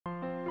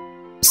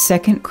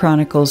2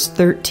 Chronicles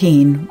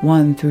 13,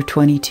 1 through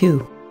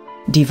 22.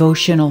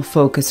 Devotional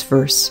focus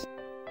verse.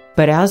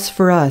 But as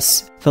for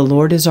us, the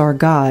Lord is our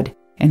God,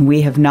 and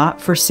we have not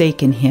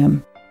forsaken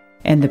him.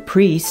 And the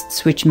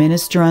priests which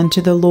minister unto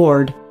the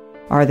Lord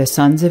are the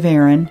sons of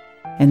Aaron,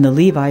 and the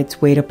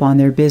Levites wait upon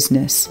their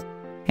business.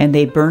 And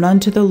they burn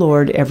unto the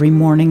Lord every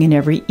morning and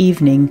every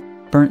evening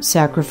burnt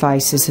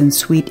sacrifices and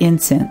sweet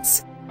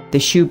incense. The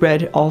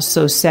shewbread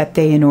also set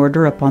they in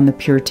order upon the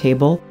pure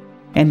table,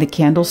 and the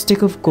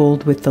candlestick of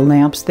gold with the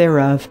lamps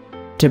thereof,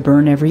 to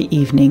burn every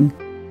evening.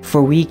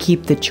 For we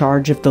keep the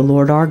charge of the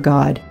Lord our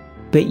God,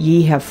 but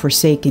ye have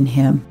forsaken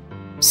him.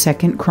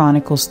 2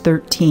 Chronicles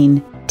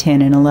 13,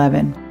 10 and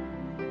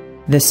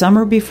 11. The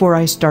summer before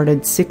I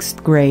started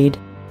 6th grade,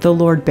 the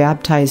Lord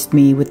baptized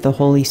me with the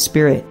Holy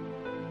Spirit.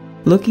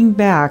 Looking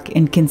back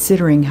and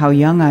considering how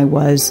young I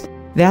was,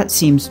 that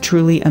seems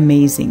truly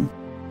amazing.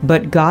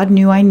 But God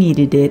knew I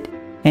needed it,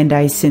 and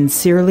I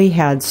sincerely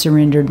had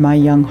surrendered my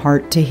young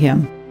heart to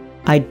him.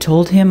 I'd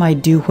told him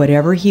I'd do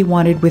whatever he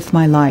wanted with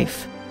my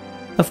life.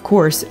 Of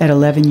course, at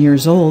 11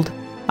 years old,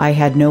 I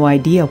had no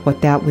idea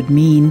what that would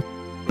mean,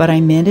 but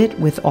I meant it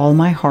with all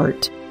my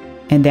heart,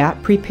 and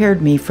that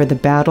prepared me for the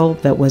battle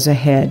that was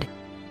ahead.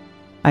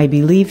 I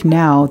believe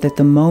now that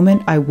the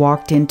moment I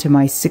walked into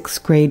my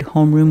 6th grade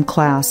homeroom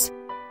class,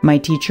 my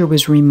teacher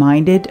was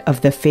reminded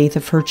of the faith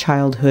of her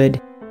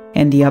childhood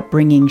and the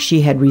upbringing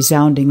she had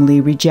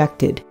resoundingly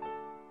rejected.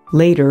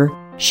 Later,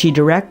 she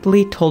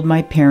directly told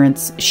my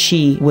parents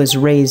she was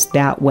raised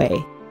that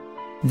way.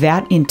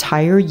 That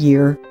entire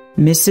year,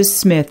 Mrs.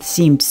 Smith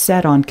seemed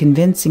set on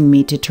convincing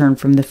me to turn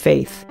from the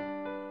faith.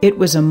 It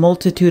was a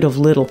multitude of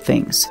little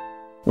things.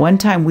 One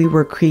time we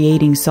were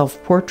creating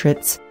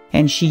self-portraits,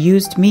 and she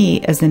used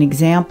me as an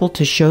example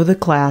to show the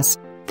class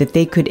that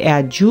they could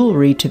add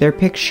jewelry to their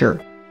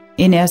picture.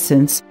 In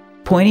essence,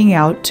 pointing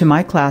out to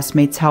my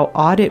classmates how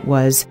odd it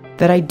was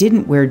that I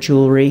didn't wear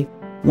jewelry,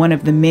 one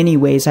of the many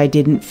ways I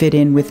didn't fit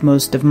in with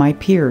most of my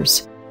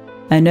peers.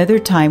 Another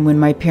time when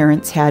my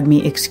parents had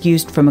me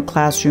excused from a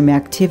classroom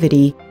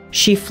activity,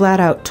 she flat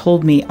out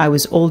told me I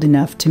was old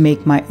enough to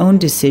make my own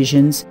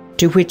decisions,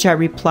 to which I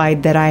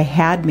replied that I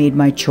had made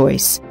my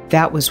choice.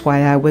 That was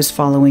why I was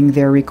following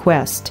their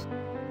request.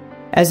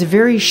 As a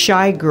very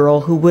shy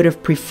girl who would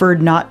have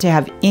preferred not to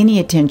have any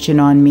attention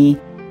on me,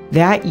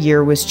 that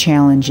year was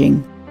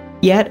challenging.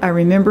 Yet I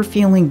remember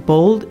feeling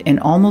bold and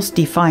almost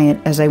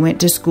defiant as I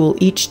went to school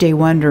each day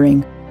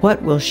wondering,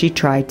 what will she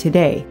try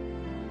today?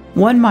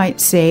 One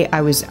might say I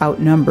was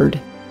outnumbered.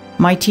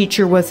 My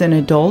teacher was an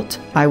adult,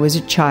 I was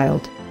a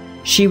child.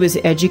 She was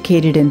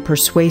educated and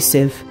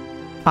persuasive.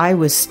 I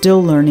was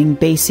still learning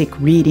basic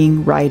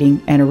reading,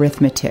 writing, and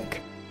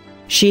arithmetic.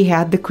 She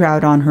had the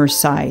crowd on her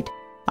side.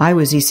 I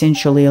was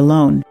essentially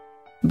alone.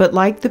 But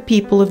like the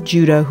people of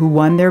Judah who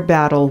won their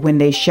battle when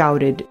they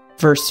shouted,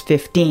 verse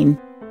 15,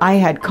 I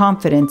had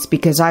confidence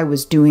because I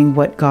was doing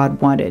what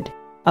God wanted.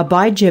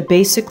 Abijah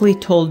basically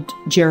told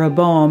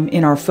Jeroboam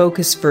in our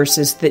focus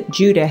verses that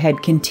Judah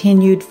had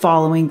continued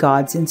following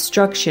God's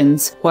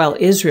instructions while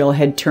Israel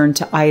had turned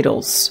to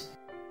idols.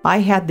 I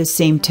had the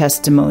same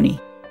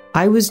testimony.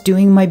 I was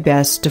doing my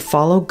best to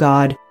follow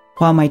God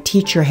while my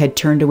teacher had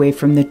turned away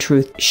from the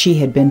truth she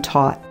had been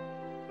taught.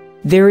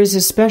 There is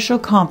a special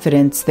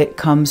confidence that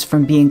comes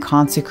from being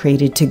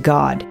consecrated to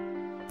God.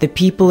 The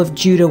people of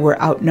Judah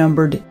were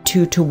outnumbered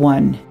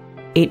 2-1,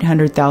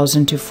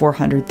 800,000 to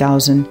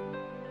 400,000,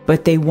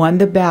 but they won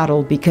the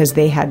battle because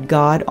they had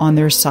God on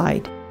their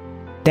side.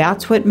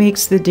 That's what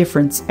makes the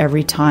difference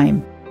every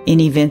time,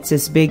 in events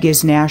as big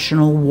as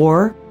national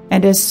war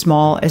and as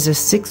small as a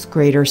 6th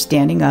grader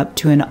standing up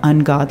to an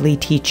ungodly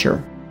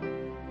teacher.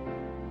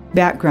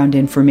 Background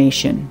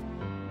information.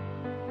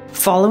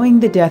 Following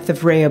the death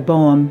of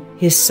Rehoboam,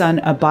 his son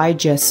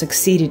Abijah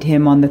succeeded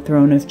him on the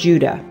throne of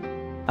Judah.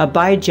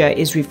 Abijah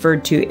is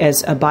referred to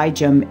as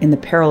Abijam in the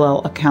parallel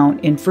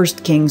account in 1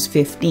 Kings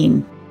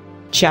 15.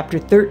 Chapter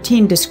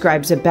 13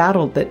 describes a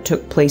battle that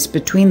took place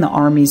between the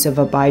armies of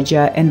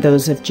Abijah and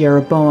those of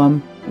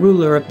Jeroboam,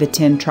 ruler of the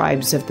 10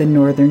 tribes of the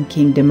northern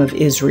kingdom of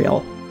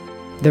Israel.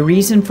 The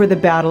reason for the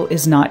battle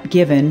is not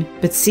given,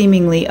 but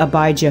seemingly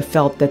Abijah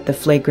felt that the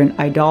flagrant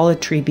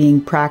idolatry being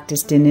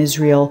practiced in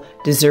Israel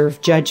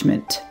deserved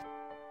judgment.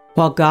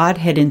 While God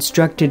had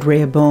instructed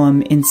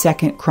Rehoboam in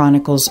 2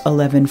 Chronicles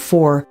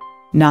 11:4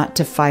 not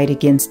to fight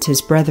against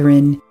his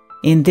brethren,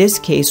 in this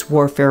case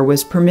warfare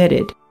was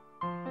permitted.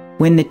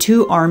 When the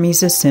two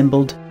armies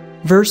assembled,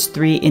 verse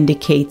 3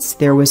 indicates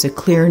there was a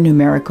clear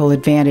numerical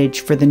advantage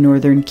for the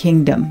northern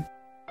kingdom.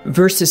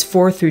 Verses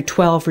 4 through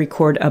 12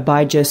 record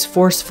Abijah's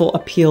forceful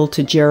appeal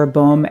to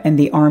Jeroboam and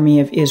the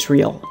army of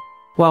Israel,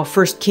 while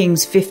 1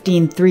 Kings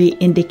 15:3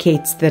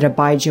 indicates that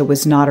Abijah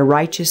was not a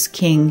righteous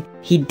king.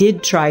 He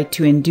did try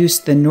to induce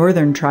the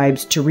northern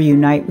tribes to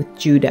reunite with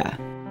Judah.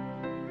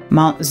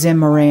 Mount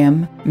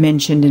Zemaraim,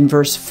 mentioned in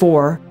verse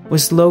 4,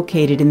 was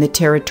located in the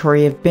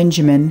territory of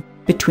Benjamin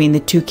between the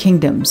two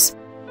kingdoms.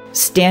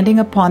 Standing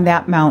upon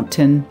that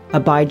mountain,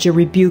 Abijah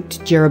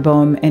rebuked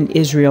Jeroboam and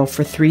Israel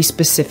for 3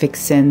 specific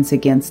sins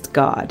against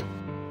God.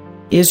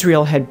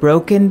 Israel had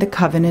broken the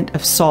covenant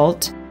of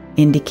salt,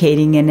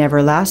 indicating an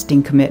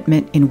everlasting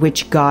commitment in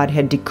which God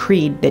had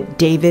decreed that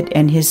David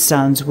and his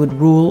sons would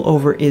rule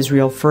over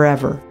Israel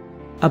forever.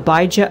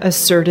 Abijah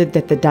asserted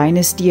that the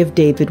dynasty of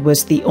David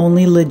was the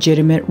only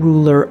legitimate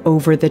ruler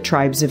over the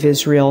tribes of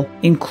Israel,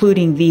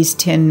 including these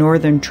 10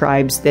 northern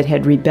tribes that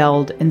had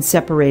rebelled and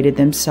separated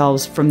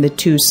themselves from the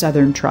 2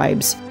 southern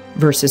tribes,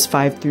 verses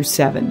 5 through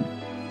 7.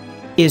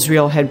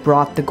 Israel had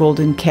brought the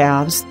golden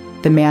calves,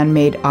 the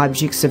man-made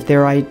objects of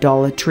their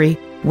idolatry,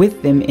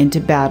 with them into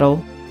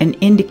battle, an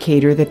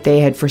indicator that they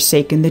had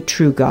forsaken the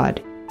true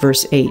God,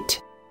 verse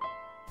 8.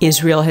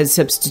 Israel had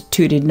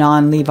substituted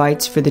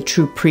non-Levites for the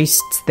true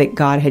priests that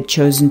God had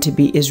chosen to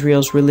be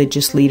Israel's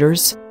religious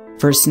leaders,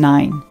 verse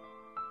 9.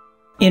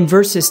 In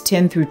verses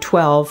 10 through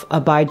 12,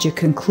 Abijah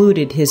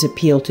concluded his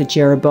appeal to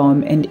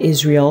Jeroboam and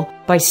Israel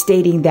by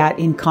stating that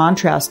in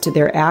contrast to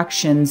their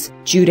actions,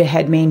 Judah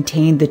had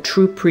maintained the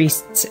true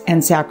priests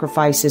and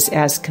sacrifices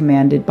as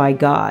commanded by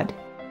God.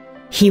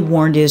 He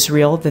warned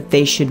Israel that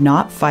they should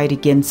not fight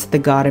against the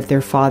God of their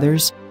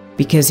fathers,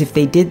 because if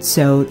they did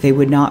so, they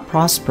would not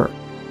prosper.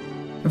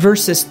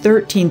 Verses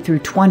 13 through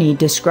 20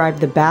 describe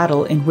the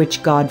battle in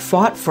which God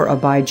fought for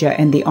Abijah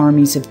and the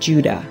armies of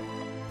Judah.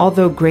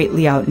 Although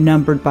greatly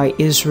outnumbered by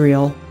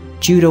Israel,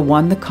 Judah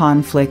won the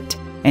conflict,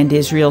 and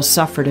Israel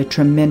suffered a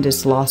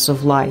tremendous loss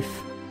of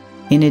life.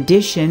 In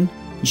addition,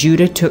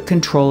 Judah took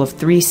control of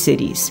 3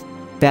 cities,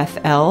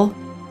 Beth-el,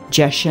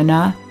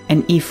 Jeshanah,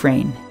 and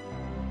Ephraim.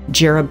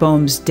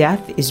 Jeroboam's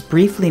death is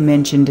briefly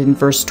mentioned in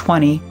verse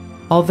 20,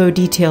 although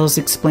details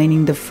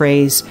explaining the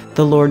phrase,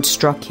 "the Lord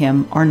struck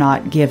him," are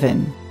not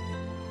given.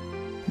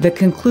 The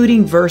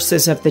concluding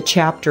verses of the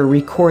chapter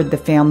record the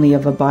family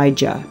of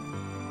Abijah.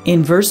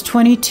 In verse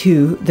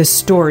 22, the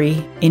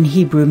story, in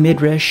Hebrew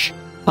Midrash,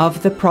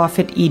 of the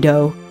prophet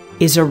Iddo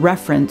is a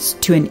reference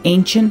to an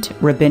ancient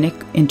rabbinic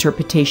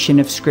interpretation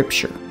of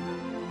Scripture.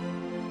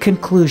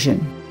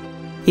 Conclusion.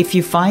 If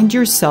you find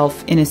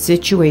yourself in a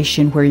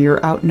situation where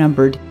you're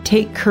outnumbered,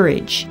 take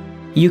courage.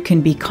 You can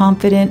be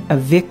confident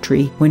of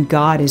victory when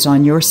God is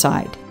on your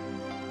side.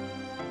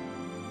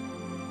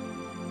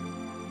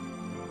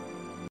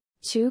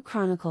 2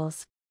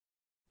 Chronicles,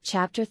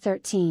 chapter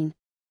 13.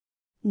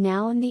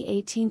 Now in the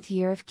 18th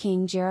year of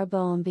King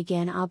Jeroboam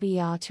began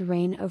Abijah to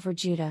reign over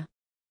Judah.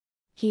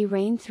 He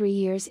reigned 3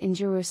 years in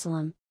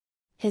Jerusalem.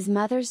 His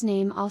mother's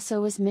name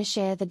also was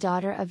Mishael the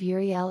daughter of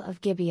Uriel of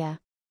Gibeah.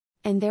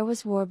 And there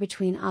was war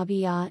between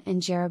Abijah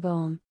and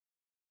Jeroboam.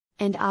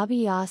 And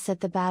Abijah set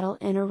the battle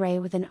in array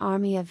with an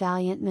army of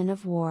valiant men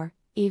of war,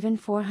 even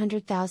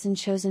 400,000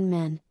 chosen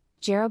men.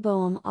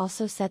 Jeroboam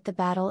also set the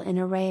battle in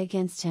array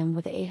against him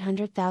with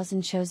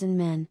 800,000 chosen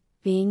men,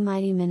 being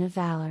mighty men of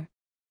valor.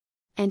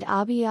 And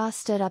Abijah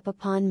stood up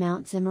upon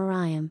Mount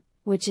Zemaraim,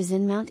 which is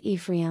in Mount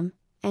Ephraim,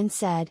 and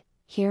said,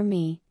 Hear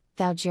me,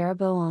 thou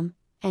Jeroboam,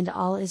 and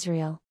all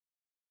Israel.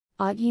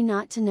 Ought ye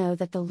not to know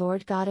that the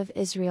Lord God of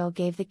Israel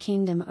gave the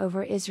kingdom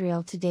over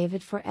Israel to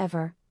David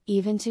forever,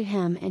 even to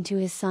him and to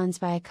his sons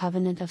by a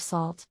covenant of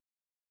salt?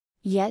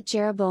 Yet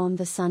Jeroboam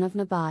the son of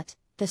Nebat,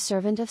 the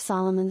servant of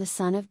Solomon the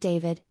son of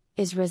David,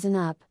 is risen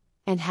up,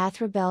 and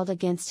hath rebelled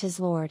against his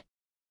Lord.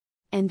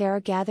 And there are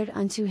gathered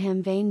unto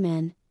him vain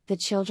men, the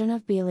children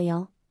of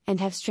Belial, and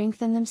have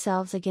strengthened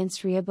themselves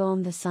against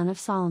Rehoboam the son of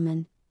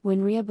Solomon,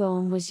 when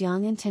Rehoboam was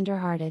young and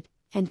tender-hearted,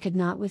 and could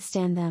not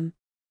withstand them.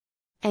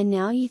 And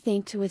now ye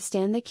think to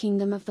withstand the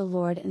kingdom of the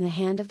Lord in the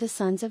hand of the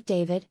sons of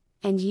David,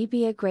 and ye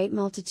be a great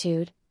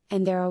multitude,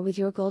 and there are with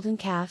your golden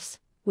calves,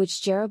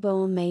 which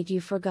Jeroboam made you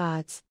for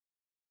gods.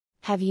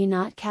 Have ye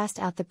not cast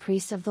out the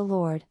priests of the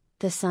Lord,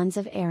 the sons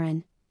of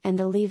Aaron, and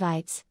the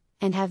Levites,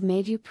 and have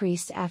made you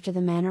priests after the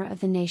manner of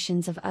the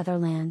nations of other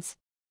lands?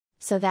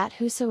 So that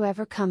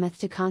whosoever cometh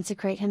to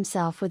consecrate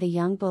himself with a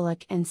young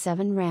bullock and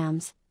 7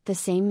 rams, the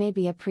same may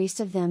be a priest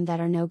of them that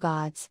are no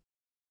gods.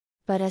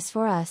 But as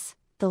for us,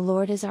 the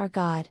Lord is our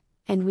God,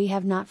 and we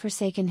have not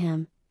forsaken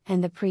him,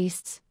 and the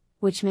priests,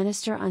 which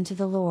minister unto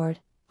the Lord,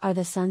 are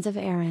the sons of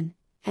Aaron,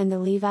 and the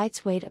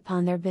Levites wait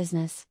upon their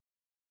business.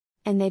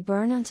 And they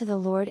burn unto the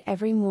Lord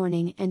every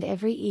morning and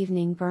every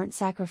evening burnt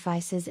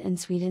sacrifices and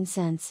sweet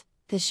incense.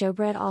 The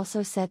shewbread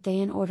also set they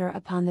in order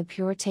upon the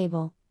pure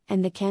table,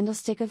 and the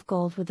candlestick of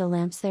gold with the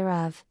lamps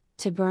thereof,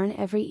 to burn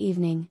every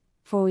evening,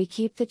 for we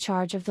keep the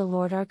charge of the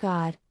Lord our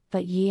God,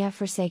 but ye have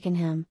forsaken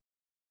him.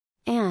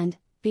 And,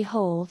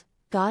 behold,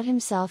 God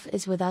himself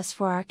is with us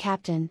for our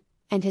captain,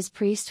 and his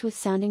priests with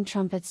sounding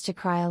trumpets to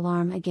cry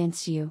alarm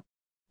against you.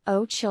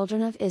 O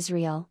children of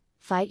Israel,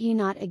 fight ye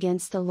not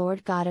against the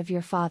Lord God of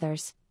your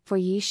fathers, for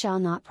ye shall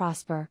not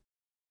prosper.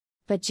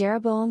 But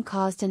Jeroboam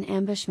caused an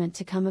ambushment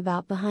to come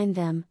about behind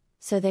them,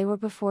 so they were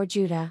before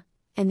Judah,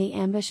 and the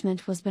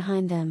ambushment was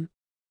behind them.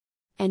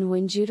 And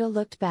when Judah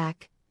looked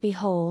back,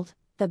 behold,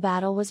 the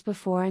battle was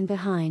before and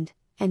behind,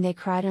 and they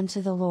cried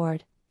unto the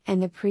Lord,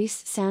 and the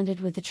priests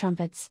sounded with the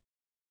trumpets.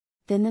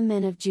 Then the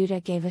men of Judah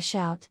gave a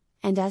shout,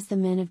 and as the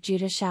men of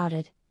Judah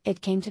shouted,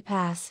 it came to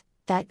pass,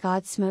 that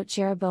God smote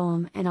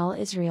Jeroboam and all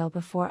Israel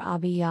before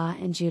Abijah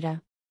and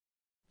Judah.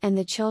 And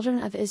the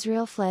children of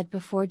Israel fled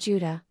before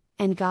Judah,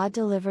 and God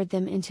delivered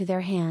them into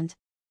their hand.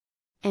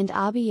 And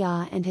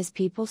Abijah and his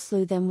people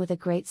slew them with a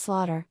great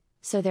slaughter,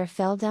 so there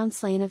fell down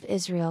slain of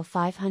Israel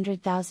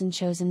 500,000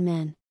 chosen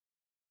men.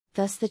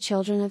 Thus the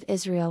children of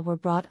Israel were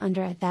brought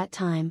under at that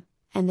time,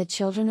 and the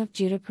children of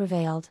Judah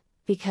prevailed,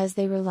 because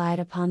they relied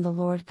upon the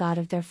Lord God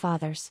of their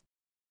fathers.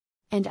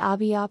 And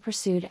Abijah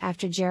pursued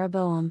after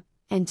Jeroboam,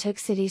 and took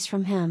cities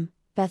from him,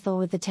 Bethel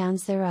with the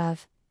towns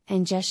thereof,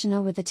 and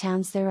Jeshanah with the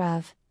towns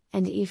thereof,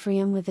 and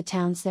Ephraim with the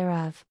towns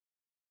thereof.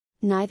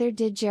 Neither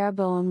did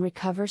Jeroboam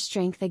recover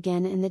strength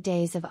again in the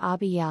days of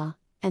Abijah,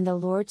 and the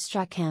Lord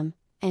struck him,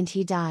 and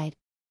he died.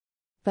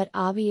 But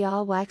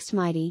Abijah waxed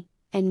mighty,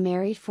 and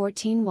married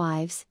 14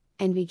 wives,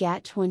 and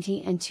begat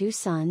 22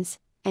 sons,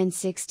 and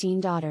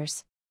 16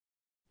 daughters.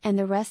 And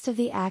the rest of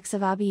the acts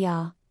of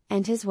Abijah,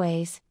 and his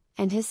ways,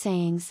 and his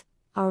sayings,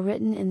 are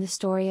written in the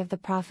story of the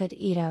prophet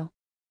Iddo.